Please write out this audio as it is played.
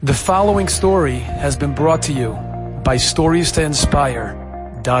The following story has been brought to you by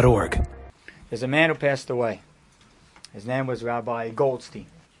StoriesToInspire.org. There's a man who passed away. His name was Rabbi Goldstein.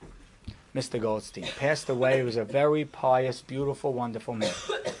 Mr. Goldstein passed away. He was a very pious, beautiful, wonderful man.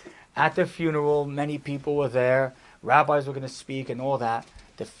 At the funeral, many people were there. Rabbis were going to speak and all that.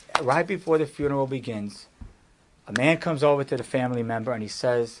 Right before the funeral begins, a man comes over to the family member and he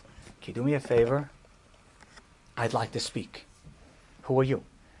says, "Can you do me a favor? I'd like to speak." "Who are you?"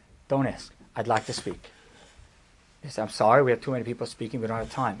 "Don't ask. I'd like to speak." He said, "I'm sorry, we have too many people speaking. We don't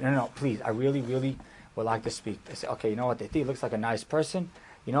have time." No, please. I really would like to speak." They said, "Okay, you know what? They think he looks like a nice person.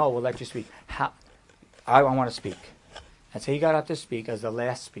 You know what? We'll let you speak." I want to speak." And so he got up to speak as the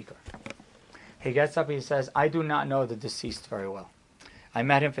last speaker. He gets up and he says, "I do not know the deceased very well. I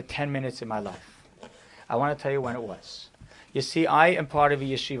met him for 10 minutes in my life. I want to tell you when it was. You see, I am part of a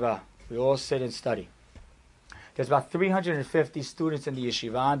yeshiva. We all sit and study. There's about 350 students in the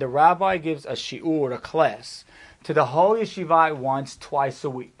yeshiva, and the rabbi gives a shiur, a class, to the whole yeshiva once, twice a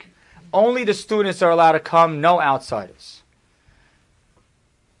week. Only the students are allowed to come, no outsiders.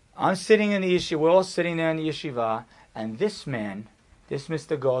 I'm sitting in the yeshiva, we're all sitting there in the yeshiva, and this man, this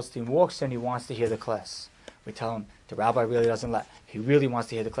Mr. Goldstein, walks in, he wants to hear the class. We tell him, the rabbi really doesn't let, he really wants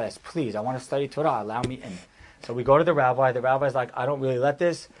to hear the class. "Please, I want to study Torah, allow me in." So we go to the rabbi's like, "I don't really let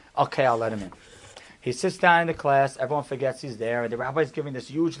this." "Okay, I'll let him in." He sits down in the class, everyone forgets he's there, and the rabbi's giving this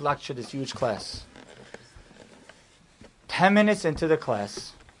huge lecture, this huge class. 10 minutes into the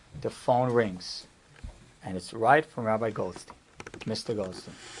class, the phone rings. And it's right from Rabbi Goldstein, Mr.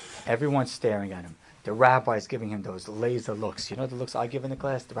 Goldstein. Everyone's staring at him. The rabbi's giving him those laser looks. You know the looks I give in the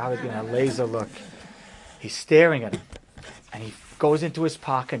class? The rabbi's giving a laser look. He's staring at him. And he goes into his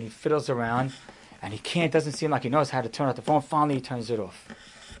pocket and he fiddles around. And doesn't seem like he knows how to turn off the phone. Finally, he turns it off.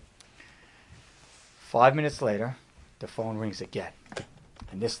 5 minutes later, the phone rings again.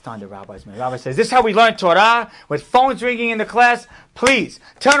 And this time the rabbi says, "This is how we learn Torah? With phones ringing in the class? Please,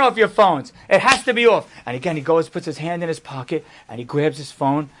 turn off your phones. It has to be off." And again, he goes, puts his hand in his pocket, and he grabs his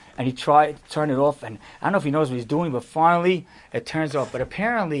phone, and he tries to turn it off. And I don't know if he knows what he's doing, but finally, it turns off. But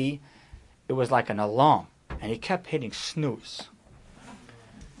apparently, it was like an alarm. And he kept hitting snooze.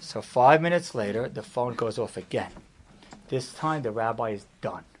 So 5 minutes later, the phone goes off again. This time, the rabbi is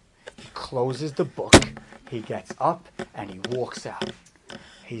done. He closes the book, he gets up, and he walks out.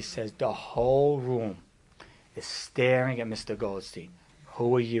 He says, the whole room is staring at Mr. Goldstein.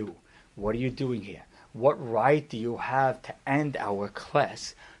 "Who are you? What are you doing here? What right do you have to end our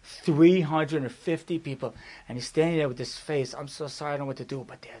class? 350 people. And he's standing there with this face. "I'm so sorry, I don't know what to do,"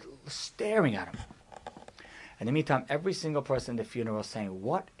 but they're staring at him. In the meantime, every single person at the funeral is saying,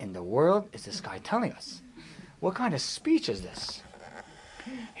 "What in the world is this guy telling us? What kind of speech is this?"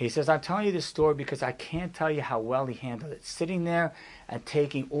 He says, "I'm telling you this story because I can't tell you how well he handled it. Sitting there and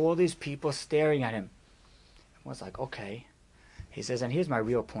taking all these people staring at him." I was like, "Okay." He says, "And here's my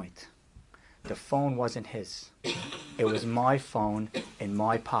real point. The phone wasn't his. It was my phone in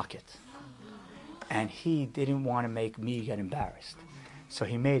my pocket. And he didn't want to make me get embarrassed. So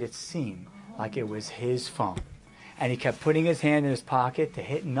he made it seem like it was his phone. And he kept putting his hand in his pocket to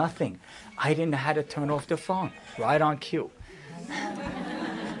hit nothing. I didn't know how to turn off the phone. Right on cue.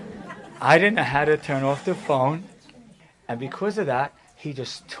 I didn't know how to turn off the phone. And because of that, he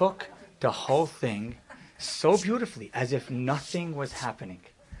just took the whole thing so beautifully, as if nothing was happening."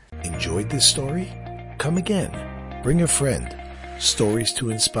 Enjoyed this story? Come again. Bring a friend.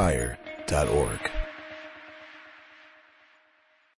 StoriesToInspire.org